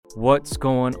What's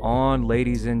going on,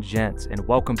 ladies and gents, and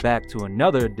welcome back to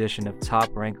another edition of Top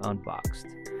Rank Unboxed.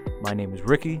 My name is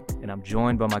Ricky, and I'm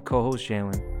joined by my co-host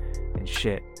Shaylin. And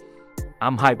shit,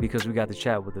 I'm hyped because we got to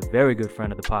chat with a very good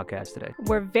friend of the podcast today.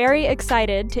 We're very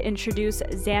excited to introduce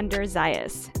Xander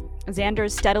Zayas. Xander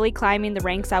is steadily climbing the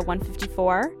ranks at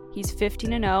 154. He's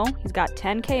 15-0, he's got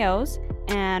 10 KOs,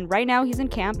 and right now he's in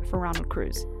camp for Ronald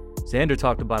Cruz. Xander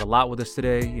talked about a lot with us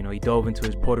today. He dove into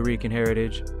his Puerto Rican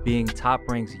heritage, being Top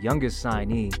Rank's youngest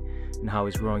signee, and how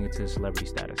he's growing into celebrity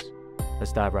status.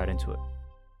 Let's dive right into it.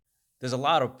 There's a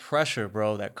lot of pressure,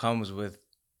 bro, that comes with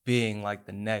being like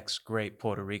the next great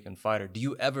Puerto Rican fighter. Do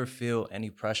you ever feel any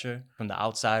pressure from the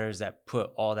outsiders that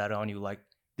put all that on you? Like,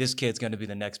 this kid's going to be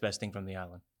the next best thing from the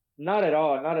island? Not at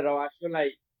all. Not at all. I feel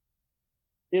like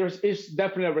it's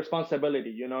definitely a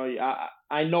responsibility.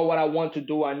 I know what I want to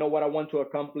do. I know what I want to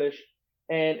accomplish.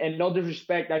 And no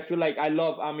disrespect, I feel like I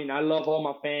love all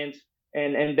my fans,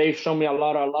 and they've shown me a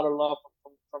lot of love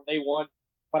from day one.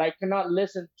 But I cannot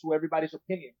listen to everybody's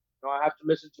opinion. I have to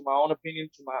listen to my own opinion,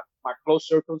 to my close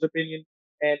circle's opinion,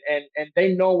 and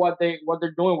they know what they're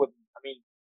doing with me. I mean,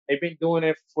 they've been doing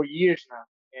it for years now,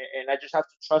 and I just have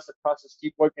to trust the process,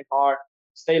 keep working hard,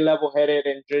 stay level-headed,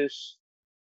 and just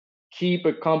keep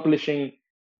accomplishing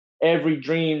every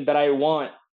dream that I want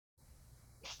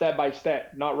step by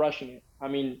step, not rushing it. I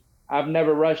mean, I've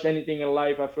never rushed anything in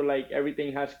life. I feel like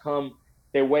everything has come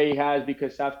the way it has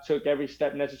because I've took every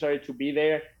step necessary to be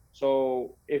there.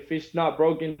 So if it's not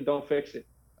broken, don't fix it.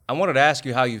 I wanted to ask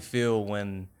you how you feel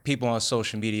when people on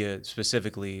social media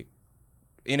specifically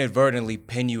inadvertently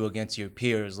pin you against your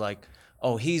peers, like,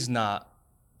 oh, he's not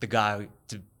the guy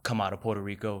to come out of Puerto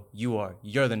Rico.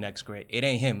 You're the next great. It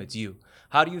ain't him, it's you.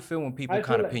 How do you feel when people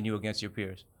kind of pin you against your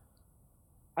peers?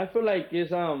 I feel like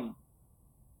it's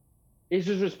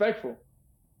disrespectful.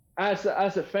 As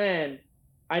a fan,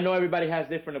 I know everybody has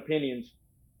different opinions,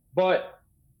 but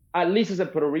at least as a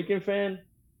Puerto Rican fan,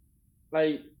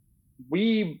 like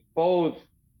we both,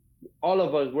 all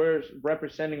of us, we're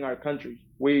representing our country.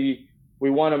 We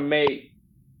want to make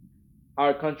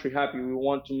our country happy. We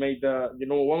want to make we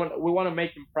want to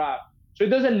make them proud. So it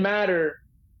doesn't matter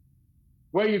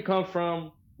where you come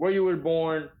from, where you were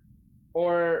born,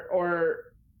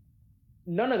 or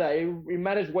none of that. It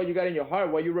matters what you got in your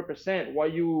heart, what you represent,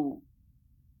 what you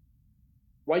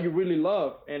really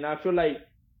love. And I feel like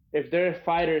if there are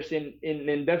fighters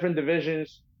in different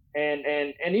divisions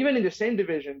and even in the same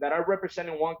division that are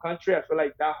representing one country, I feel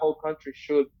like that whole country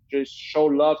should just show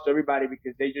love to everybody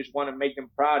because they just want to make them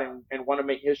proud and want to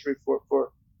make history for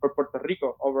Puerto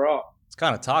Rico overall. It's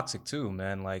kind of toxic too,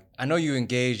 man. Like, I know you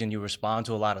engage and you respond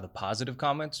to a lot of the positive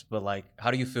comments, but like,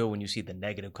 how do you feel when you see the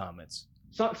negative comments?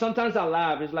 Sometimes I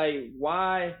laugh. It's like,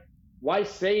 why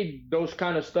say those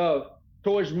kind of stuff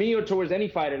towards me or towards any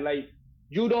fighter? Like,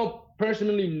 you don't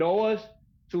personally know us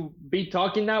to be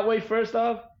talking that way, first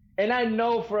off. And I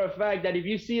know for a fact that if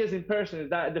you see us in person,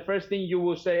 that the first thing you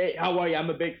will say, hey, how are you? I'm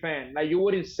a big fan. Like, you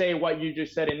wouldn't say what you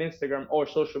just said in Instagram or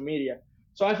social media.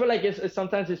 So I feel like it's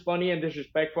sometimes it's funny and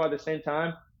disrespectful at the same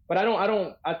time. But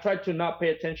I try to not pay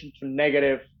attention to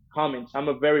negative comments. I'm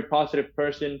a very positive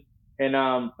person. And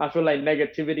I feel like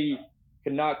negativity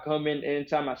cannot come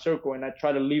inside my circle, and I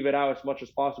try to leave it out as much as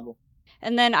possible.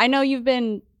 And then I know you've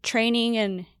been training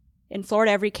in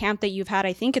Florida. Every camp that you've had,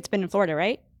 I think it's been in Florida,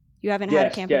 right? You haven't had a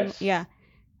camp. Yeah.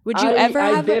 Would you ever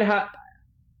have?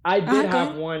 I did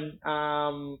have one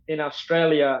in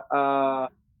Australia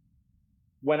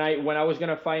when I was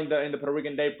gonna fight in the Puerto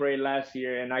Rican Day Parade last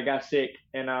year, and I got sick.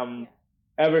 And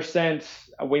ever since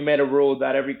we made a rule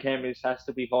that every camp has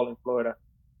to be held in Florida.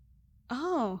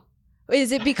 Oh,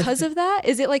 is it because of that?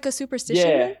 Is it like a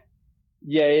superstition?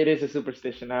 Yeah, it is a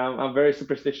superstition. I'm very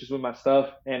superstitious with my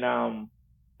stuff, and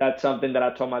that's something that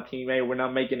I told my team. Hey, we're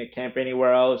not making a camp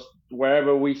anywhere else.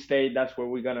 Wherever we stay, that's where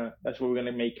we're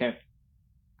gonna make camp.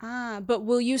 But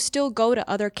will you still go to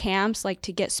other camps, like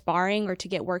to get sparring or to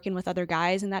get working with other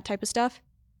guys and that type of stuff?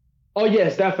 Oh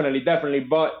yes, definitely.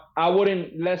 But I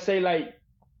wouldn't. Let's say like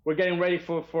we're getting ready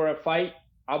for a fight.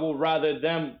 I would rather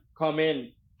them come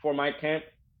in for my camp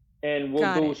and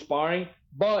we'll do sparring.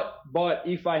 But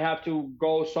if I have to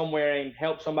go somewhere and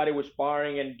help somebody with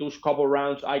sparring and do a couple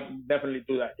rounds, I definitely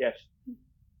do that. Yes.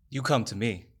 You come to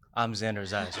me. I'm Xander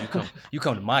Zayas. You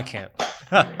come to my camp.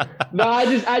 No, I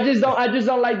just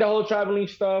don't like the whole traveling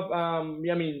stuff. I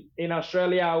mean, in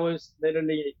Australia, I was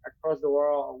literally across the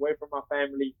world, away from my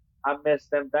family. I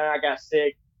missed them. Then I got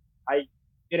sick. I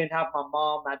didn't have my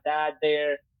mom, my dad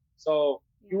there, so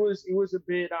it was a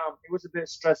bit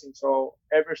stressing. So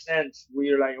ever since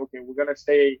we were like, okay, we're gonna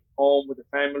stay home with the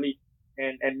family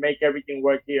and make everything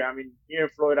work here. I mean, here in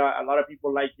Florida, a lot of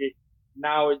people like it.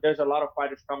 now there's a lot of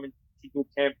fighters coming to do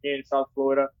camp here in South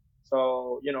Florida.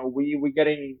 So we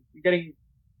getting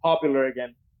popular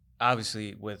again.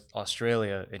 Obviously, with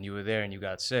Australia, and you were there and you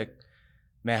got sick,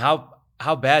 man.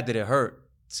 How bad did it hurt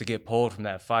to get pulled from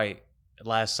that fight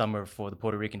last summer for the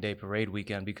Puerto Rican Day Parade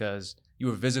weekend? Because you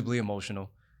were visibly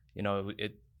emotional.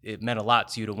 It meant a lot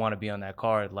to you to want to be on that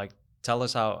card. Like, tell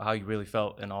us how you really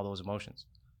felt and all those emotions.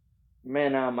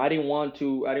 Man, I didn't want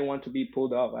to be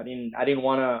pulled up. I didn't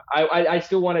want to. I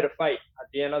still wanted to fight. At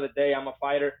the end of the day, I'm a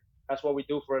fighter. That's what we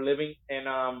do for a living. And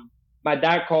my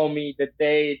dad called me the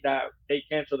day that they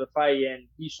canceled the fight, and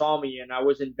he saw me, and I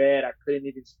was in bed. I couldn't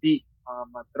even speak.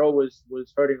 My throat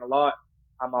was hurting a lot.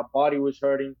 My body was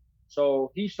hurting.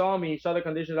 So he saw me. He saw the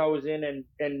conditions I was in,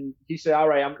 and he said, "All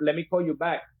right, let me call you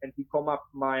back." And he called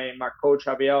my coach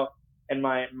Javier and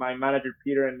my manager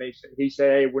Peter, and he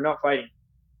said, "Hey, we're not fighting."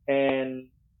 And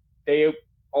they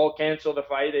all canceled the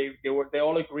fight. They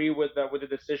all agree with the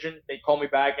decision. They called me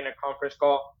back in a conference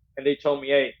call and they told me,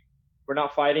 "Hey, we're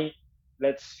not fighting.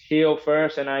 Let's heal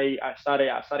first." And I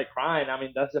started crying. I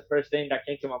mean, that's the first thing that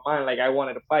came to my mind. Like I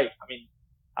wanted to fight. I mean,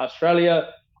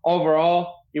 Australia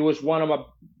overall, it was one of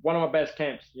my best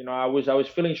camps. I was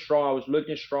feeling strong. I was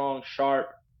looking strong, sharp,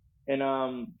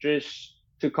 and just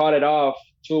to cut it off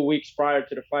 2 weeks prior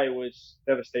to the fight was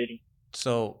devastating.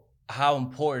 So, how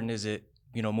important is it,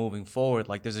 moving forward?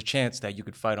 Like, there's a chance that you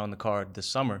could fight on the card this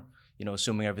summer,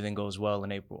 assuming everything goes well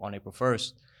in April on April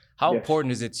 1st. How Yes.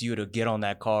 important is it to you to get on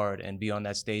that card and be on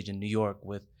that stage in New York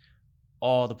with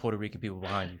all the Puerto Rican people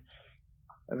behind you?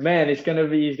 Man, it's gonna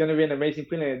be an amazing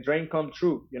feeling, a dream come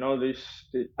true.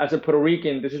 As a Puerto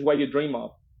Rican, this is what you dream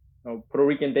of. Puerto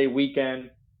Rican Day weekend,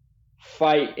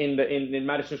 fight in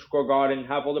Madison Square Garden,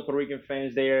 have all the Puerto Rican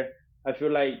fans there. I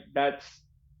feel like that's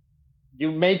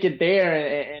you make it there,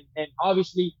 and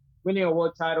obviously winning a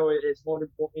world title is more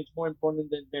important. It's more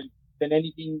important than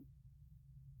anything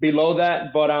below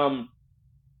that. But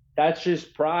that's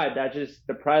just pride. That's just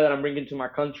the pride that I'm bringing to my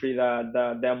country.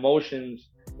 The emotions.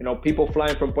 People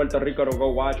flying from Puerto Rico to go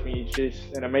watch me. It's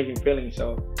just an amazing feeling.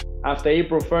 So after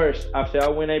April 1st, after I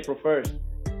win April 1st,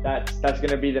 that's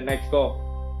gonna be the next goal.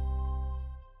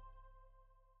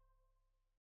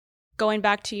 Going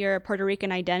back to your Puerto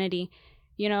Rican identity,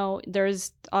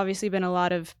 there's obviously been a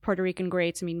lot of Puerto Rican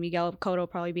greats. I mean, Miguel Cotto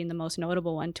probably being the most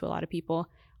notable one to a lot of people.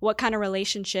 What kind of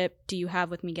relationship do you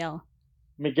have with Miguel?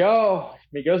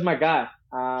 Miguel's my guy.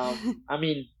 I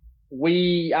mean,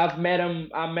 I've met him.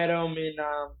 I met him in,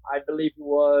 I believe it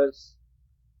was,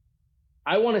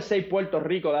 I want to say Puerto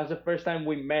Rico. That's the first time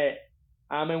we met.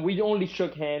 And we only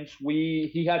shook hands.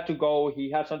 He had to go.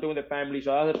 He had something with the family,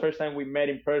 so that's the first time we met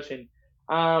in person.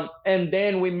 And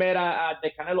then we met at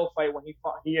the Canelo fight when he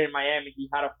fought here in Miami. He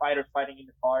had a fighter fighting in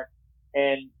the card,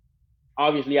 and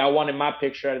obviously I wanted my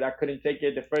picture. I couldn't take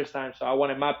it the first time, so I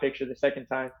wanted my picture the second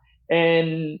time.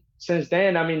 And since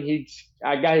then, I mean,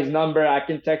 I got his number. I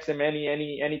can text him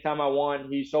anytime I want.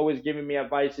 He's always giving me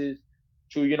advices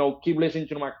to keep listening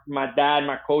to my dad,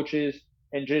 my coaches,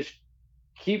 and just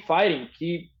keep fighting.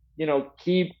 Keep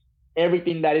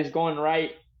everything that is going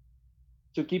right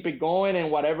to keep it going, and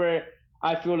whatever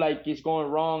I feel like is going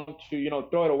wrong to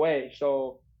throw it away.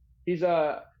 So he's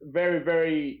a very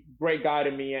very great guy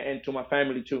to me and to my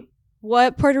family too.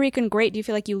 What Puerto Rican great do you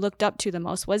feel like you looked up to the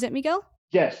most? Was it Miguel?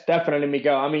 Yes, definitely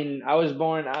Miguel. I mean, I was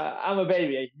born. I'm a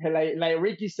baby. Like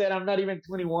Ricky said, I'm not even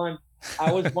 21.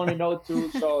 I was born in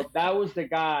 '02, so that was the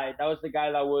guy. That was the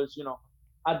guy that was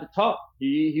at the top.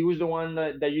 He was the one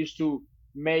that used to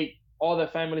make all the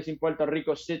families in Puerto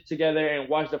Rico sit together and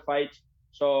watch the fights.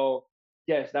 So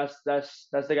yes, that's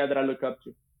the guy that I look up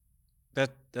to.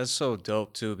 That's so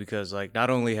dope too, because like not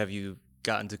only have you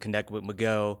gotten to connect with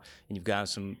Miguel and you've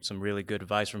gotten some really good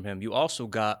advice from him, you also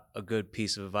got a good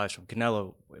piece of advice from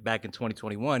Canelo back in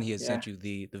 2021. He had Yeah. sent you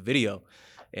the video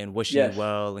and wishing you Yes.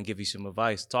 well and give you some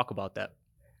advice. Talk about that.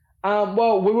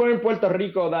 Well, we were in Puerto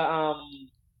Rico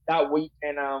that week,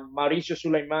 and Mauricio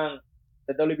Suleiman,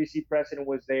 the WBC president,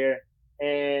 was there,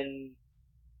 and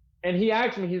he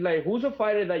asked me, he's like, "Who's a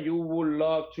fighter that you would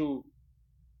love to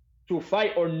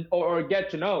fight or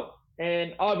get to know?"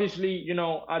 And obviously,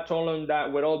 I told him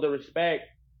that with all the respect,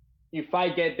 if I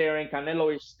get there and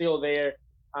Canelo is still there,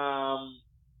 um,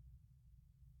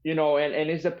 and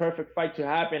it's a perfect fight to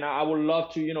happen. I would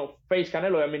love to, face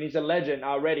Canelo. I mean, he's a legend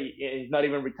already. He's not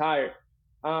even retired.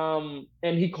 And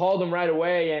he called him right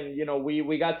away, and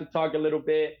we got to talk a little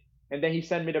bit, and then he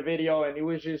sent me the video, and it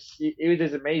was just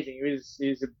amazing. It's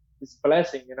a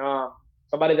blessing,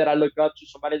 somebody that I look up to,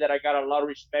 somebody that I got a lot of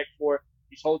respect for.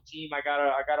 His whole team, I got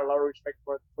a lot of respect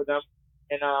for them,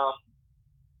 and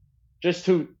just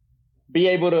to be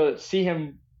able to see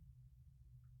him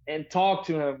and talk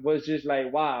to him was just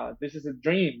like, wow, this is a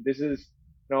dream. This is,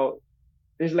 you know,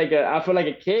 this is like I feel like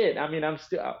a kid. I mean, I'm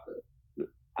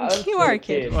You still are a a kid.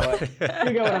 kid, but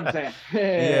you get what I'm saying.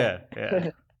 Yeah.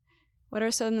 What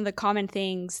are some of the common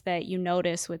things that you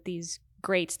notice with these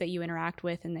greats that you interact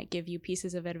with and that give you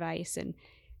pieces of advice? And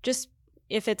just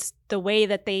if it's the way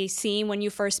that they seem when you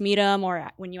first meet them or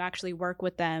when you actually work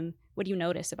with them, what do you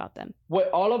notice about them? With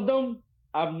all of them,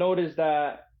 I've noticed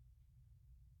that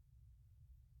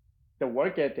the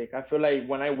work ethic. I feel like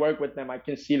when I work with them, I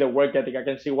can see the work ethic. I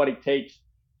can see what it takes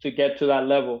to get to that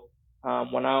level.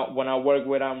 When I work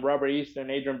with Robert Easton,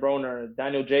 Adrian Broner,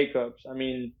 Daniel Jacobs, I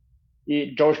mean,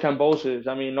 George Cambosis,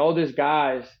 I mean, all these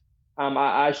guys.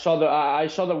 I saw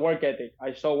the work ethic.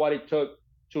 I saw what it took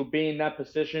to be in that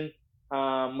position.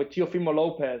 With Teofimo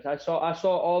Lopez, I saw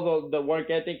all the work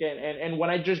ethic, and when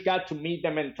I just got to meet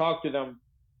them and talk to them,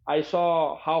 I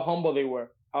saw how humble they were,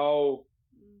 how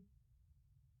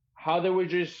they were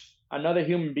just another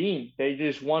human being. They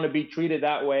just want to be treated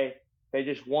that way. They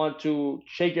just want to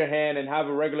shake your hand and have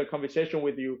a regular conversation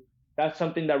with you. That's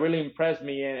something that really impressed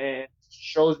me and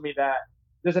shows me that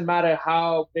it doesn't matter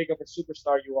how big of a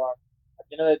superstar you are. At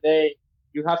the end of the day,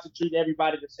 you have to treat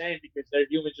everybody the same because they're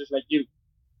humans just like you.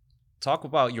 Talk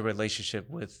about your relationship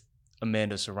with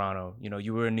Amanda Serrano. You know,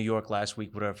 you were in New York last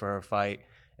week with her for her fight,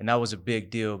 and that was a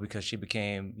big deal because she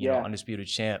became, Yeah, undisputed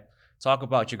champ. Talk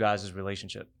about you guys'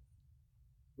 relationship.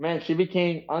 man, she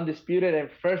became undisputed and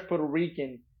first Puerto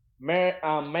Rican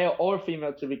male or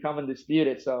female to become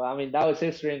undisputed. So I mean, that was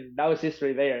history, and that was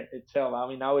history there itself. I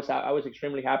mean, I was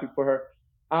extremely happy for her.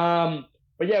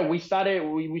 But yeah, we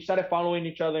started following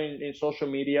each other in social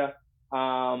media.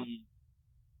 Um,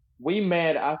 we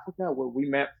met. I forgot where we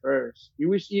met first. It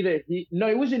was either he. No,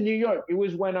 it was in New York. It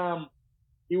was when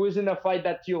he was in a fight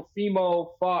that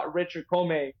Teofimo fought Richard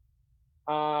Comey.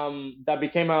 That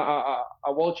became a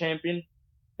world champion.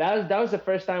 That was the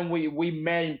first time we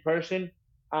met in person.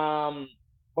 Um,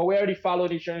 but we already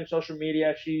followed each other on social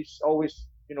media. She's always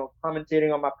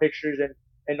commentating on my pictures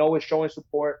and always showing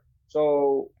support.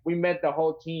 So we met the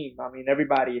whole team. I mean,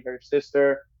 everybody, her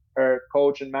sister, her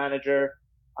coach and manager.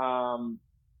 Um,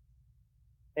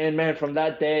 and man, from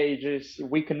that day, just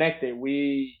we connected.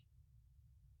 We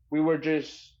were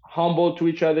just humble to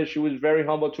each other. She was very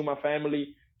humble to my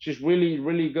family. She's really,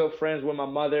 really good friends with my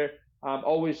mother.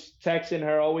 Always texting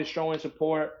her, always showing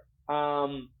support.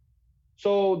 Um,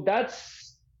 so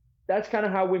that's kind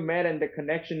of how we met, and the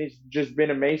connection has just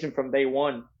been amazing from day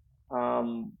one.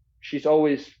 She's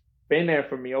always been there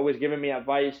for me, always giving me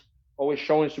advice, always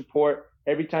showing support.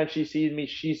 Every time she sees me,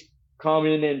 she's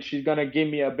coming and she's gonna give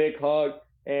me a big hug,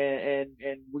 and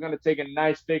we're gonna take a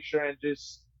nice picture and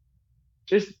just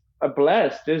a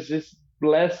blessed. Just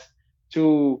blessed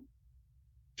to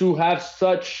to have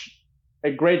such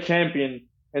a great champion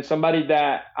and somebody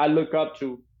that I look up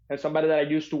to and somebody that I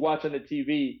used to watch on the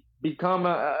TV become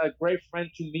a great friend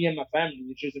to me and my family.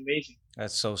 It's just amazing.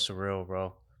 That's so surreal,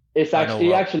 bro. It's I know.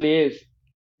 actually it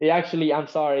actually is. I'm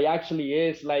sorry. It actually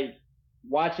is like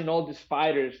watching all these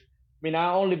fighters. I mean,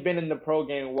 I only been in the pro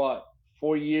game what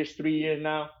 4 years, 3 years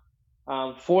now.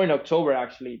 Four in October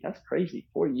actually. That's crazy.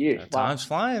 4 years. Wow. Time's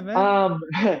flying, man. Um,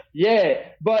 yeah,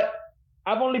 but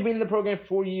I've only been in the program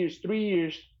 4 years, 3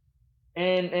 years,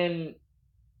 and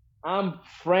I'm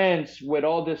friends with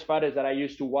all these fighters that I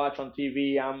used to watch on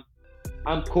TV.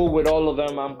 I'm cool with all of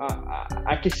them.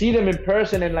 I can see them in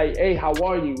person and like, hey, how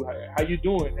are you? How you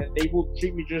doing? And they will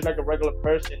treat me just like a regular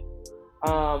person.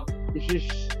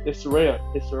 It's surreal.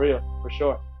 It's surreal for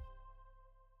sure.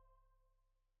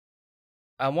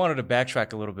 I wanted to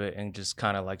backtrack a little bit and just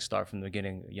kind of like start from the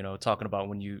beginning, talking about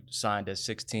when you signed at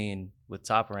 16 with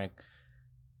Top Rank.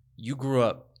 You grew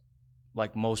up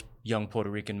like most young Puerto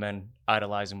Rican men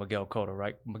idolizing Miguel Cotto,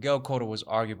 right? Miguel Cotto was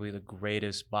arguably the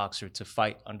greatest boxer to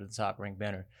fight under the Top Rank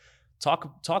banner.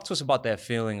 Talk to us about that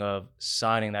feeling of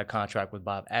signing that contract with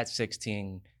Bob at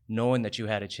 16, knowing that you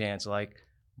had a chance. Like,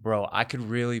 bro, I could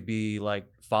really be like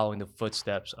following the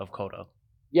footsteps of Cotto.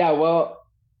 Yeah, well,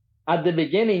 at the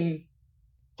beginning,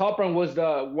 Top Rank was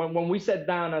when we sat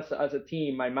down as a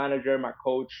team, my manager, my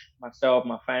coach, myself,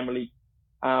 my family.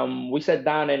 We sat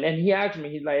down and he asked me,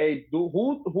 he's like, hey,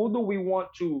 who do we want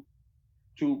to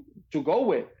to go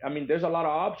with? I mean, there's a lot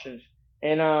of options.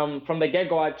 And from the get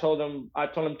go, I told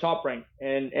him Top Rank,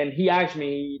 and he asked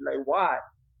me like, why?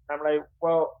 I'm like,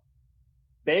 well,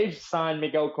 they've signed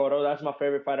Miguel Cotto, that's my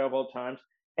favorite fighter of all times,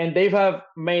 and they've have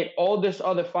made all these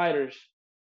other fighters,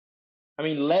 I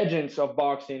mean, legends of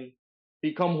boxing,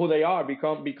 become who they are,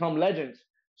 become legends.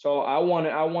 So I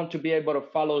want to be able to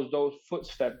follow those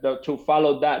footsteps, to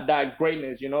follow that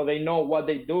greatness. They know what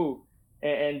they do,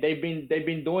 and they've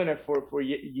been doing it for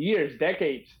years,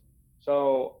 decades.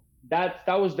 So that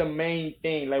was the main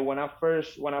thing. Like when I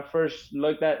first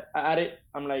looked at it,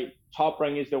 I'm like, Top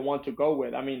Rank is the one to go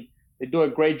with. I mean, they do a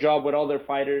great job with all their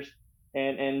fighters,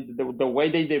 and the way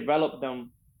they develop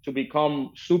them to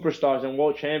become superstars and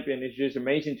world champion is just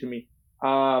amazing to me.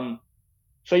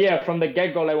 So yeah, from the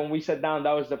get go, like when we sat down,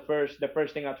 that was the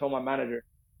first thing I told my manager,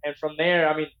 and from there,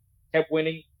 I mean, kept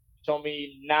winning. He told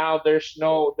me now there's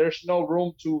no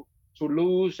room to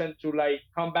lose and to like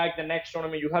come back the next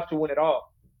tournament. You have to win it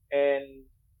all. And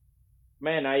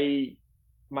man, I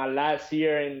my last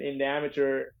year in the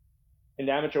amateur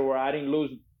where I didn't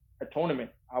lose a tournament.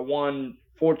 I won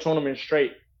 4 tournaments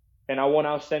straight, and I won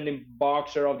outstanding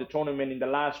boxer of the tournament in the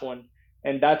last one.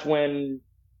 And that's when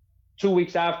 2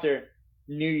 weeks after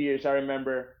New Year's, I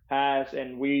remember, passed,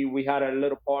 and we had a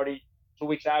little party. 2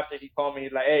 weeks after, he called me.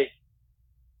 He's like, "Hey,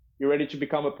 you ready to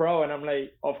become a pro?" And I'm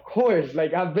like, "Of course!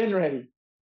 Like I've been ready."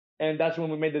 And that's when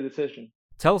we made the decision.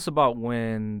 Tell us about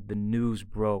when the news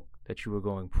broke that you were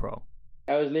going pro.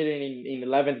 I was literally in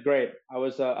 11th grade. I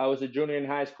was a junior in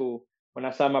high school when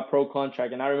I signed my pro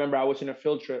contract, and I remember I was in a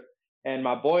field trip, and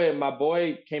my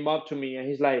boy came up to me and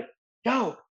he's like,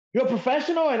 "Yo, you're a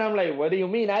professional?" And I'm like, "What do you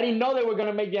mean?" I didn't know they were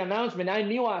gonna make the announcement. I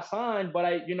knew I signed, but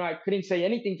I couldn't say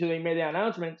anything till they made the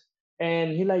announcement.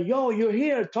 And he's like, "Yo, you're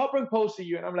here. Top Rank posted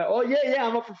you." And I'm like, "Oh yeah, yeah,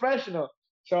 I'm a professional."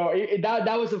 So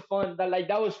that was a fun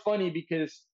that was funny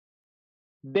because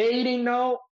they didn't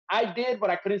know. I did, but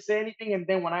I couldn't say anything. And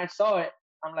then when I saw it,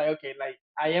 I'm like, okay, like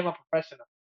I am a professional.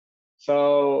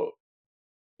 So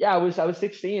yeah, I was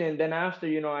 16, and then after,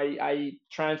 I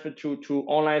transferred to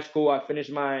online school. I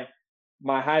finished my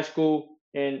high school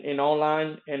in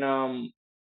online, and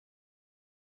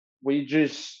we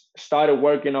just started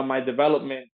working on my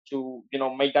development to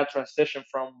make that transition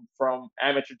from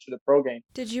amateur to the pro game.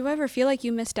 Did you ever feel like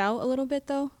you missed out a little bit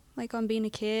though, like on being a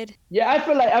kid? Yeah, I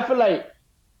feel like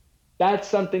that's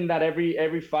something that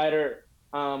every fighter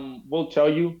will tell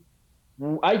you.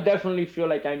 I definitely feel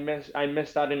like I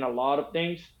missed out in a lot of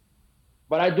things,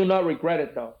 but I do not regret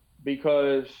it though,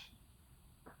 because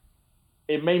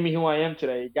it made me who I am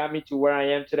today. It got me to where I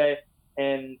am today,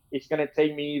 and it's gonna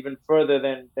take me even further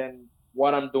than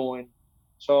what I'm doing.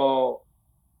 So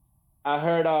I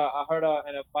heard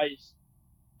an advice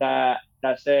that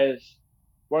says,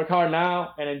 work hard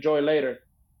now and enjoy later,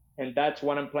 and that's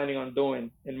what I'm planning on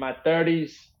doing in my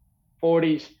 30s,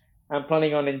 40s. I'm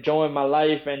planning on enjoying my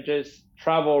life and just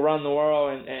travel around the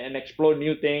world and explore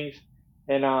new things.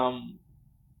 And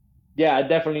yeah, I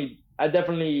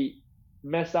definitely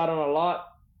messed out on a lot,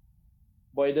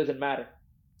 but it doesn't matter.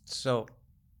 So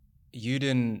you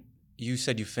didn't. You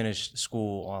said you finished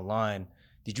school online.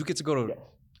 Did you get to Yes.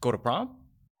 go to prom?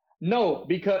 No,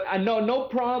 because I know no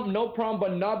prom,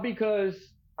 but not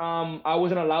because I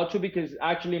wasn't allowed to. Because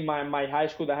actually, my high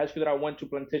school, the high school that I went to,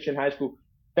 Plantation High School,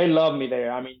 they love me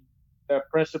there. I mean, the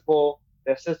principal,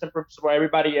 the assistant principal,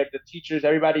 everybody, the teachers,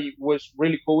 everybody was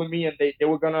really cool with me, and they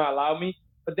were gonna allow me.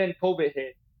 But then COVID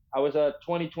hit. I was a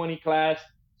 2020 class,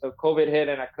 so COVID hit,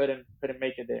 and I couldn't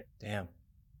make it there. Damn.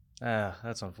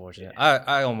 That's unfortunate. Yeah.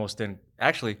 I almost didn't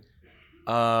actually.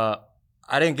 Uh,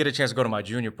 I didn't get a chance to go to my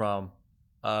junior prom,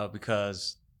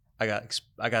 because I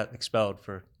got expelled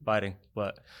for fighting,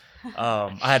 but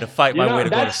I had to fight You my way know, to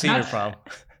go to that's senior that's prom.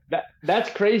 that's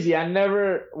crazy. I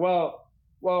never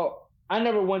I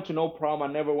never went to no prom. I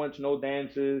never went to no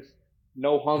dances,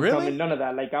 no homecoming, Really? none of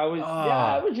that. Like I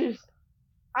Oh, was just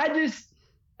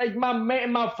like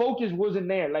my focus wasn't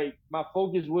there. Like my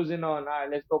focus wasn't on, all right,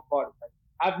 let's go party. Like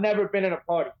I've never been in a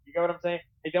party. You get what I'm saying?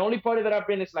 Like the only party that I've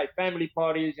been is like family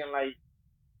parties and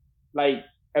like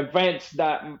events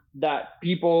that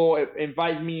people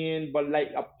invite me in, but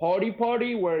like a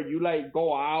party where you like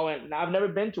go out, and I've never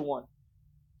been to one.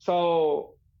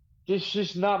 So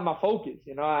just not my focus.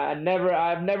 I've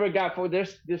never got for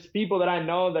there's people that I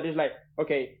know that is like,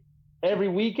 okay, every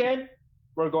weekend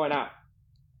we're going out.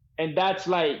 And that's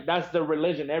the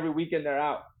religion. Every weekend they're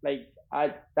out. Like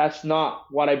that's not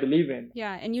what I believe in.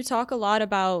 Yeah, and you talk a lot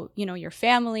about, your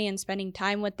family and spending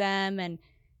time with them, and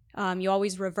you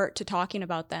always revert to talking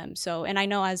about them. So, and I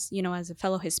know as a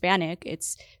fellow Hispanic,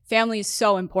 it's family is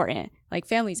so important. Like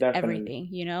family's Definitely.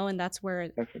 everything, and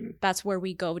Definitely. that's where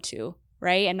we go to,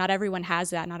 right? And not everyone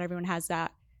has that. Not everyone has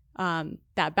that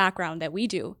background that we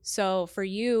do. So for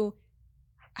you,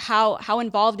 how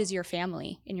involved is your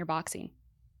family in your boxing?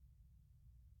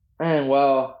 And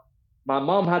well, my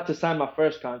mom had to sign my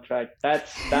first contract.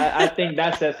 I think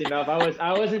that says enough. I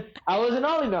wasn't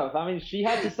old enough. I mean, she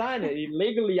had to sign it.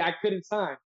 Legally I couldn't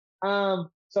sign.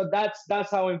 So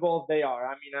that's how involved they are.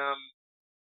 I mean,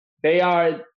 they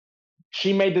are.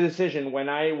 she made the decision when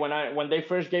they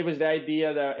first gave us the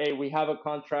idea that, hey, we have a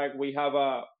contract, we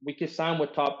can sign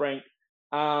with Top Rank.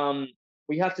 Um,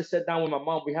 we have to sit down with my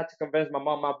mom. We had to convince my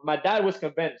mom. My dad was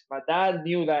convinced. My dad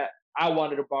knew that I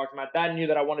wanted to box. My dad knew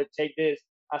that I wanted to take this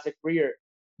as a career.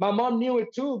 My mom knew it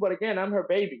too, but again, I'm her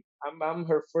baby. I'm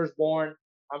her firstborn.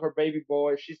 I'm her baby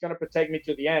boy. She's gonna protect me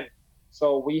to the end.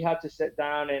 So we had to sit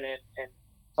down and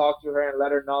talk to her and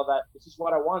let her know that this is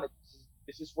what I wanted.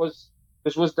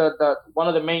 This was the one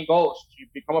of the main goals to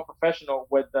become a professional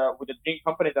with the dream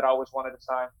company that I always wanted to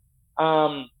sign.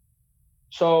 Um,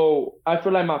 so I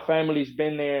feel like my family's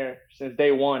been there since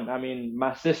day one. I mean,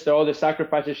 my sister, all the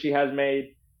sacrifices she has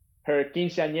made, her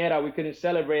quinceañera, we couldn't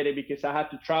celebrate it because I had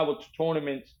to travel to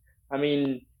tournaments. I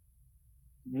mean,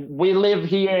 we live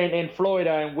here in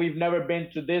Florida and we've never been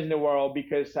to Disney World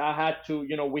because I had to,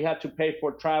 we had to pay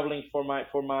for traveling for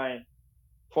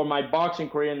my boxing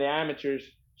career in the amateurs.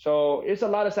 So it's a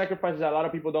lot of sacrifices that a lot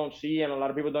of people don't see and a lot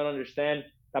of people don't understand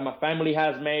that my family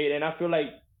has made. And I feel like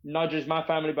not just my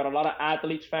family, but a lot of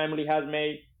athletes' family has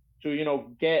made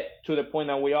to, get to the point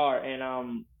that we are.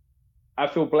 And I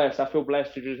feel blessed. I feel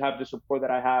blessed to just have the support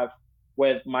that I have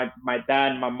with my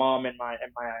dad, my mom, and my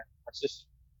sister.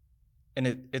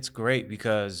 And it's great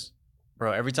because,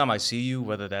 bro, every time I see you,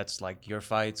 whether that's like your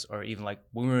fights or even like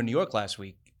when we were in New York last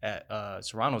week at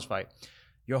Serrano's fight,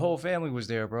 your whole family was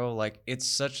there, bro. Like it's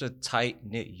such a tight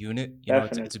knit unit. You know,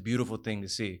 Definitely. it's a beautiful thing to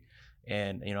see.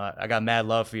 And I got mad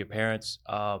love for your parents.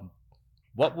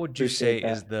 What would you say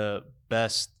Appreciate is that. the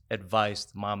best advice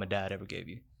mom and dad ever gave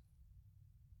you?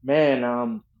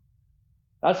 Man,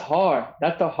 that's hard.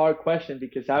 That's a hard question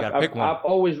because You got to pick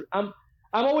one.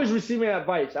 I'm always receiving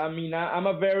advice. I mean, I'm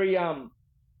a very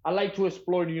I like to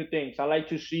explore new things. I like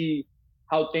to see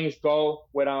how things go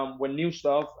with new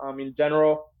stuff in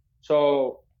general.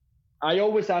 So I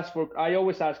always ask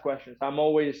questions. I'm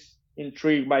always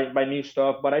intrigued by new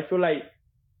stuff. But I feel like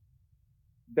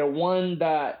the one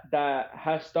that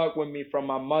has stuck with me from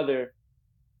my mother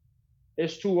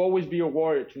is to always be a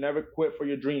warrior, to never quit for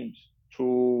your dreams,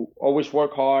 to always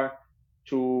work hard,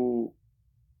 to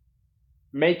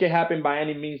make it happen by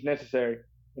any means necessary,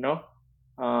 you know,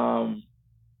 um,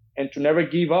 and to never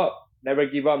give up, never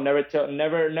give up,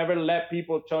 never let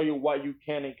people tell you what you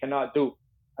can and cannot do.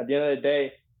 At the end of the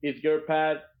day, it's your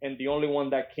path, and the only one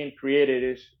that can create it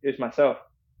is myself.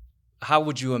 How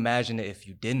would you imagine it if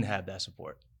you didn't have that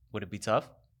support? Would it be tough?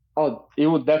 Oh, it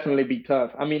would definitely be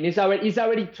tough. I mean, it's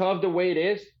already tough the way it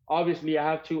is. Obviously,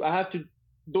 I have to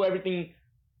do everything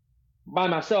by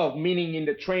myself, meaning in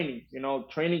the training.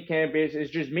 Training camp is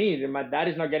just me. My dad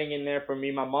is not getting in there for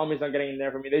me. My mom is not getting in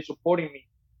there for me. They're supporting me,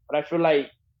 but I feel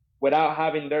like without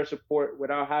having their support,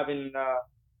 without having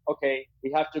okay,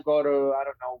 we have to go to, I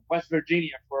don't know, West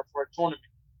Virginia for a tournament.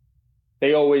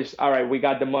 They always, all right, we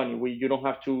got the money. You don't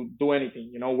have to do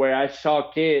anything. Where I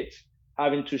saw kids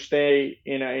having to stay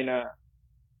in a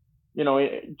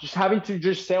just having to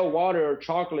just sell water or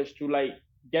chocolates to like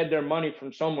get their money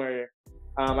from somewhere.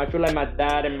 I feel like my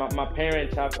dad and my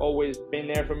parents have always been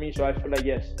there for me, so I feel like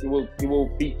yes, it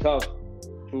will be tough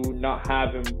to not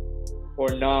have him or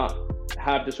not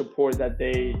have the support that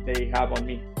they have on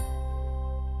me.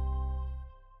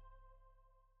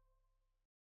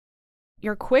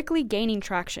 You're quickly gaining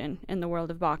traction in the world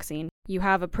of boxing. You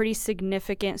have a pretty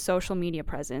significant social media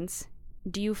presence.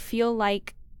 Do you feel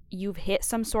like you've hit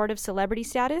some sort of celebrity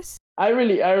status? I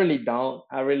really don't.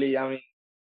 I really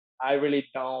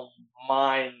don't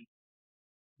mind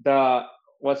the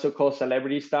what's it called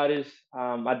celebrity status.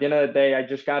 At the end of the day, I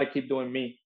just gotta keep doing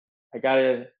me. I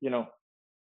gotta,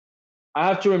 I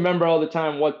have to remember all the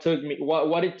time what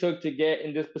it took to get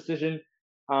in this position,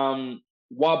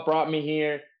 what brought me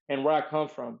here, and where I come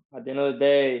from. At the end of the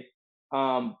day,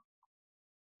 um,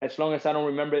 as long as I don't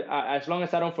remember, as long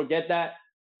as I don't forget that,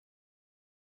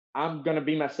 I'm gonna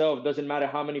be myself. Doesn't matter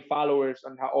how many followers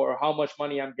or how much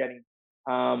money I'm getting.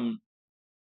 Um,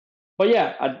 but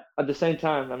yeah, at the same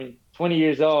time, I mean, 20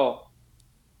 years old,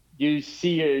 you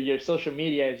see your social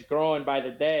media is growing by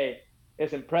the day.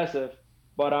 It's impressive,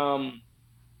 but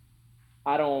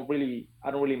I don't really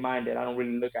mind it. I don't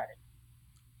really look at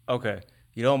it. Okay,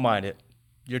 you don't mind it.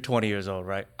 You're 20 years old,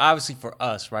 right? Obviously, for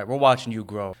us, right? We're watching you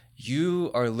grow.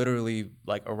 You are literally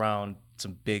like around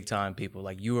some big time people.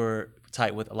 Like you were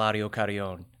tight with Eladio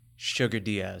Carrion, Sugar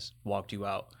Diaz walked you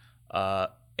out, uh,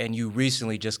 and you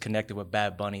recently just connected with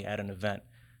Bad Bunny at an event.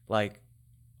 Like,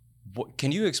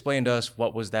 can you explain to us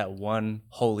what was that one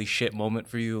holy shit moment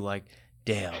for you? Like,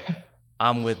 damn,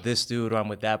 I'm with this dude or I'm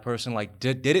with that person. Like,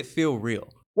 did it feel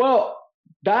real? Well,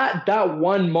 that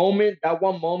one moment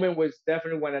was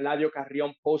definitely when Eladio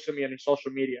Carrion posted me on his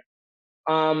social media.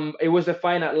 It was a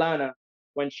fight in Atlanta.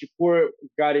 when Shakur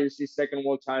got his second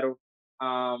world title,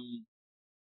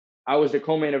 I was the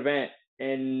co-main event,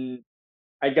 and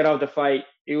I got out the fight.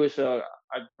 It was a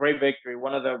great victory,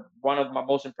 one of my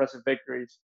most impressive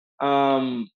victories.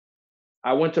 Um,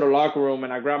 I went to the locker room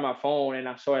and I grabbed my phone and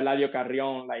I saw Eladio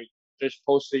Carrion like just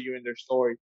posted you in their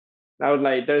story. And I was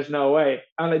like, "There's no way."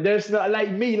 I'm like, "There's no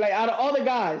like me, like out of all the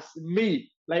guys, me.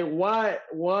 Like,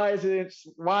 why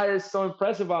is so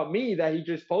impressive about me that he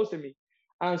just posted me?"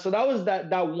 And so that was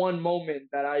that one moment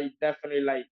that I definitely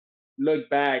like look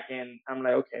back and I'm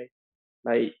like, okay,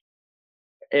 like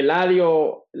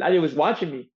Eladio was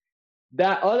watching me.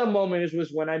 That other moment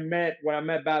was when I met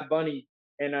Bad Bunny,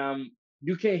 and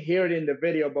you can't hear it in the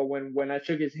video, but when I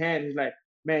shook his hand, he's like,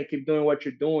 "Man, keep doing what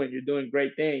you're doing. You're doing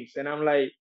great things." And I'm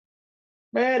like,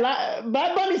 "Man, like,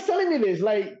 Bad Bunny's telling me this.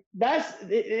 Like, this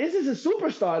is a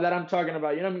superstar that I'm talking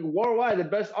about. You know what I mean? Worldwide, the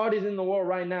best artist in the world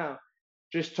right now,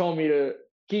 just told me to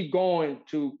keep going,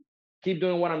 to keep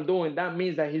doing what I'm doing. That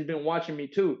means that he's been watching me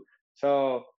too.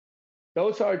 So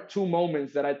those are two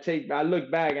moments that I look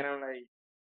back and I'm like,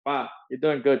 wow, you're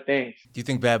doing good things. Do you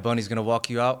think Bad Bunny's gonna walk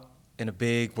you out in a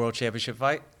big world championship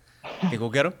fight? Think we'll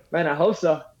get him? Man, I hope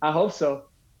so. I hope so.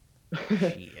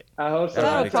 Shit. I hope so.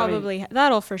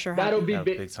 That'll for sure That'll happen.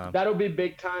 be big. Big time. That'll be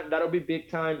big time. That'll be big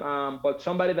time. But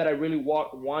somebody that I really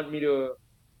want me to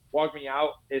walk me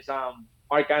out is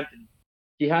Mark Anthony.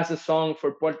 He has a song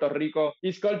for Puerto Rico.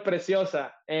 It's called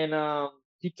Preciosa, and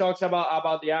he talks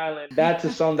about the island. That's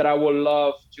a song that I would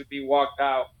love to be walked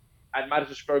out at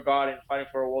Madison Square Garden fighting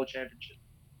for a world championship.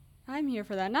 I'm here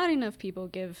for that. Not enough people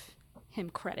give him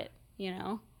credit, you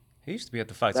know? He used to be at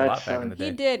the fights a lot back in the day.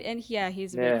 He did, and yeah,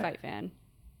 he's a big fight fan.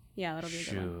 Yeah, that'll be a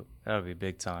good one. That'll be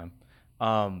big time.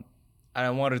 And I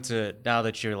wanted to, now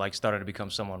that you're like starting to become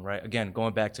someone, right? Again,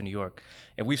 going back to New York,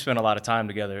 and we've spent a lot of time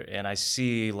together, and I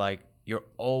see like you're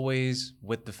always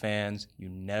with the fans. You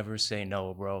never say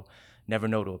no, bro. Never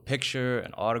no to a picture,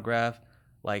 an autograph.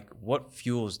 Like, what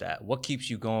fuels that? What keeps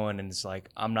you going? And it's like,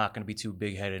 I'm not going to be too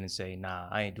big-headed and say, nah,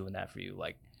 I ain't doing that for you.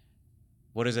 Like,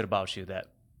 what is it about you that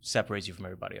separates you from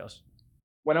everybody else?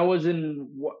 When I was I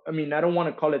mean, I don't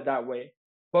want to call it that way,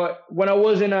 but when I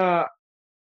was in a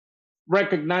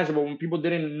recognizable, when people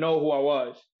didn't know who I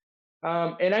was,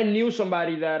 and I knew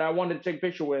somebody that I wanted to take a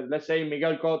picture with, let's say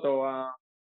Miguel Cotto,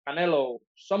 Canelo,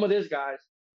 some of these guys,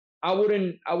 I would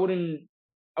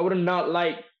not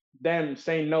like them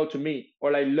saying no to me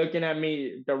or like looking at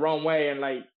me the wrong way and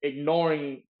like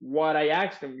ignoring what I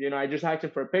asked them. You know, I just asked them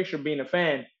for a picture, being a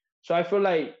fan. So I feel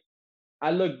like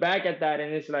I look back at that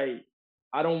and it's like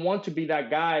I don't want to be that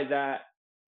guy that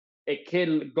a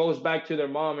kid goes back to their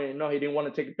mom and no, he didn't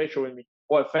want to take a picture with me,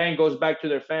 or a fan goes back to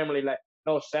their family like,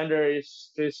 no, Xander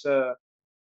is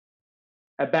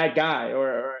a bad guy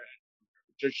or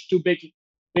just too big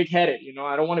headed. You know,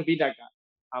 I don't want to be that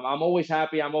guy. I'm always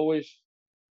happy. I'm always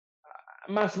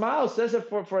my smile says it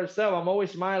for itself. I'm always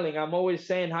smiling. I'm always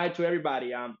saying hi to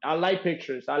everybody. I like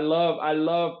pictures. I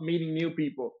love meeting new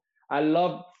people. I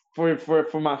love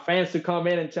for my fans to come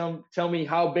in and tell me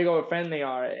how big of a fan they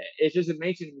are. It's just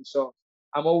amazing to me. So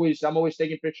I'm always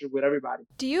taking pictures with everybody.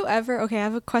 Do you ever, okay, I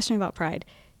have a question about pride.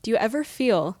 Do you ever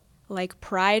feel like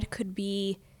pride could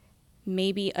be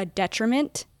maybe a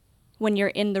detriment when you're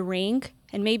in the ring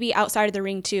and maybe outside of the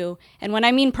ring too? And when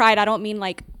I mean pride, I don't mean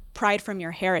like pride from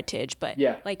your heritage, but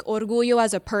like orgullo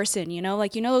as a person, you know,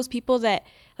 like, you know, those people that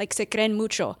like se creen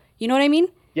mucho, you know what I mean?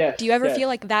 Yes. Do you ever feel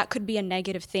like that could be a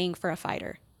negative thing for a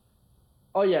fighter?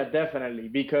 Oh yeah, definitely.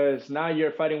 Because now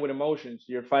you're fighting with emotions.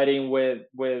 You're fighting with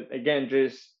again,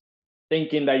 just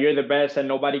thinking that you're the best and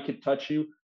nobody could touch you.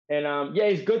 And yeah,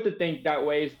 it's good to think that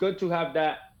way. It's good to have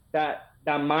that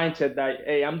mindset that,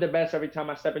 hey, I'm the best every time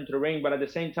I step into the ring. But at the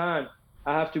same time,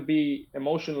 I have to be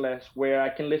emotionless, where I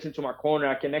can listen to my corner,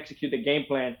 I can execute the game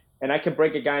plan, and I can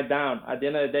break a guy down. At the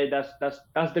end of the day,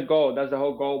 that's the goal. That's the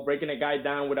whole goal: breaking a guy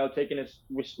down without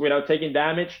taking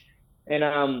damage. And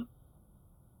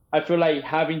I feel like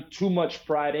having too much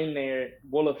pride in there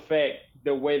will affect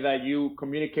the way that you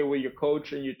communicate with your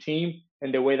coach and your team,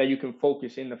 and the way that you can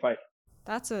focus in the fight.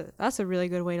 That's a really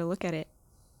good way to look at it.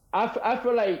 I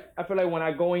feel like when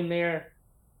I go in there,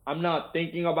 I'm not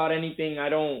thinking about anything. I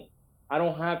don't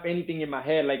have anything in my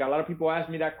head. Like, a lot of people ask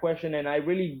me that question, and I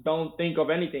really don't think of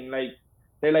anything. Like,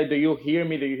 they're like, "Do you hear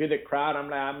me? Do you hear the crowd?" I'm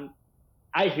like,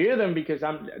 I hear them because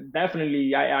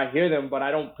I hear them, but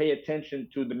I don't pay attention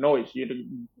to the noise.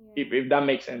 If that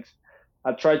makes sense.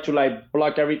 I try to like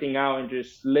block everything out and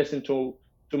just listen to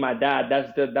my dad.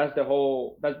 That's the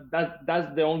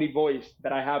only voice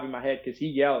that I have in my head, because he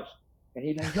yells and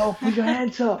he's like, "Yo, put your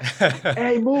hands up,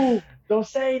 hey, move, don't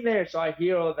stay in there." So I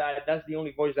hear all that. That's the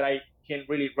only voice that can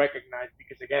really recognize,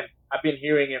 because again, I've been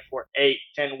hearing it for 8,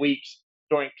 10 weeks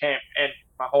during camp and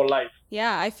my whole life.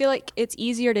 Yeah, I feel like it's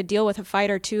easier to deal with a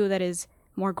fighter too that is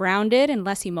more grounded and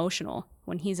less emotional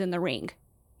when he's in the ring.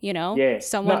 You know, Yeah.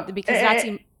 someone No, because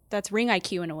that's ring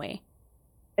IQ in a way.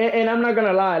 and I'm not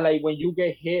gonna lie, like when you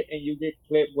get hit and you get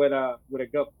clipped with a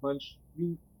gut punch,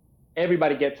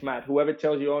 everybody gets mad. Whoever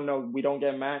tells you, "Oh no, we don't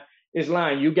get mad," is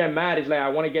lying. You get mad. It's like, I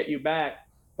want to get you back,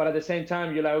 but at the same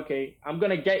time, you're like, okay, I'm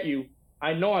gonna get you.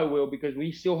 I know I will, because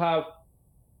we still have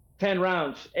 10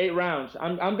 rounds, 8 rounds.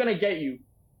 I'm gonna get you,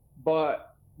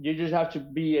 but you just have to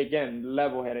be, again,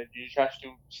 level-headed. You just have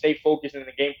to stay focused in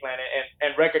the game plan,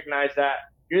 and recognize that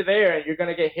you're there and you're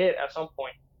gonna get hit at some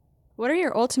point. What are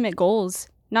your ultimate goals,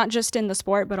 not just in the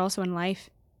sport but also in life?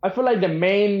 I feel like the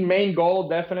main goal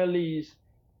definitely is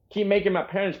keep making my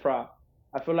parents proud.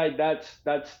 I feel like that's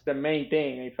the main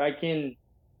thing. If I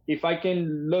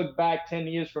can look back 10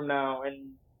 years from now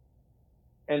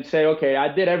and say, okay, I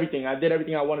did everything. I did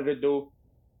everything I wanted to do.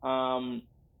 Um,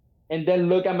 and then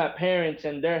look at my parents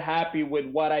and they're happy with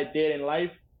what I did in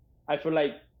life. I feel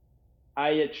like I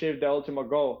achieved the ultimate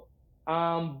goal.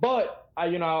 But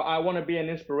I want to be an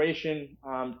inspiration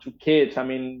to kids. I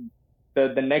mean,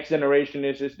 the next generation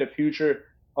is the future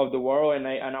of the world, and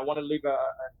I want to leave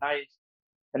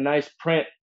a nice print,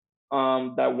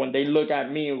 that when they look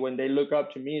at me, when they look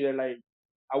up to me, they're like,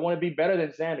 I want to be better than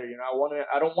Xander. I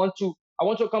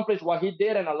want to accomplish what he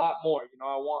did and a lot more.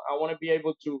 I want to be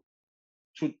able to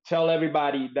tell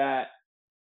everybody that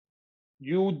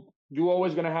you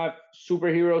always gonna have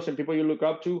superheroes and people you look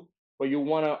up to, but you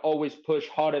want to always push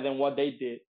harder than what they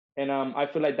did. And I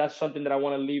feel like that's something that I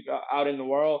want to leave out in the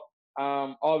world.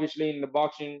 Obviously, in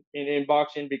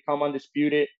boxing, become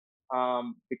undisputed,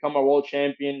 become a world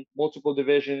champion, multiple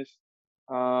divisions,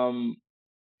 um,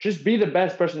 just be the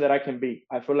best person that I can be.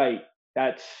 I feel like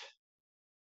that's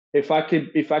if I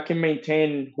can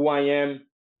maintain who I am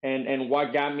and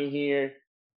what got me here,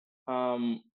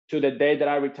 to the day that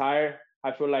I retire,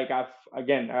 I feel like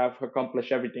I've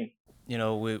accomplished everything.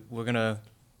 We're going to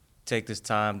take this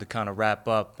time to kind of wrap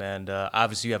up. And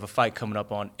obviously, you have a fight coming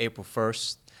up on April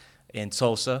 1st in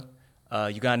Tulsa.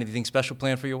 You got anything special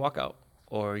planned for your walkout,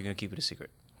 or are you going to keep it a secret?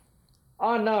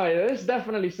 Oh no, it's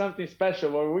definitely something special,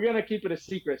 but we're gonna keep it a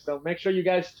secret. So make sure you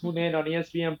guys tune in on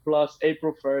ESPN Plus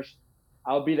April 1st.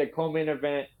 I'll be the co-main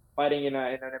event, fighting in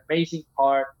an amazing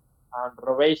card.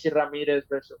 Robesi Ramirez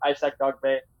versus Isaac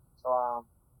Dogbe. So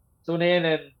tune in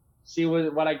and see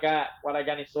what I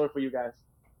got in store for you guys.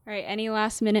 All right, any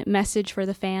last minute message for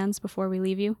the fans before we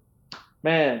leave you?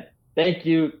 Man, thank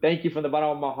you from the bottom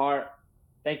of my heart.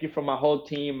 Thank you from my whole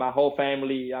team, my whole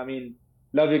family. I mean,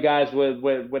 love you guys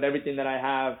with everything that I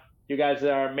have. You guys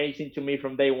are amazing to me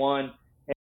from day one.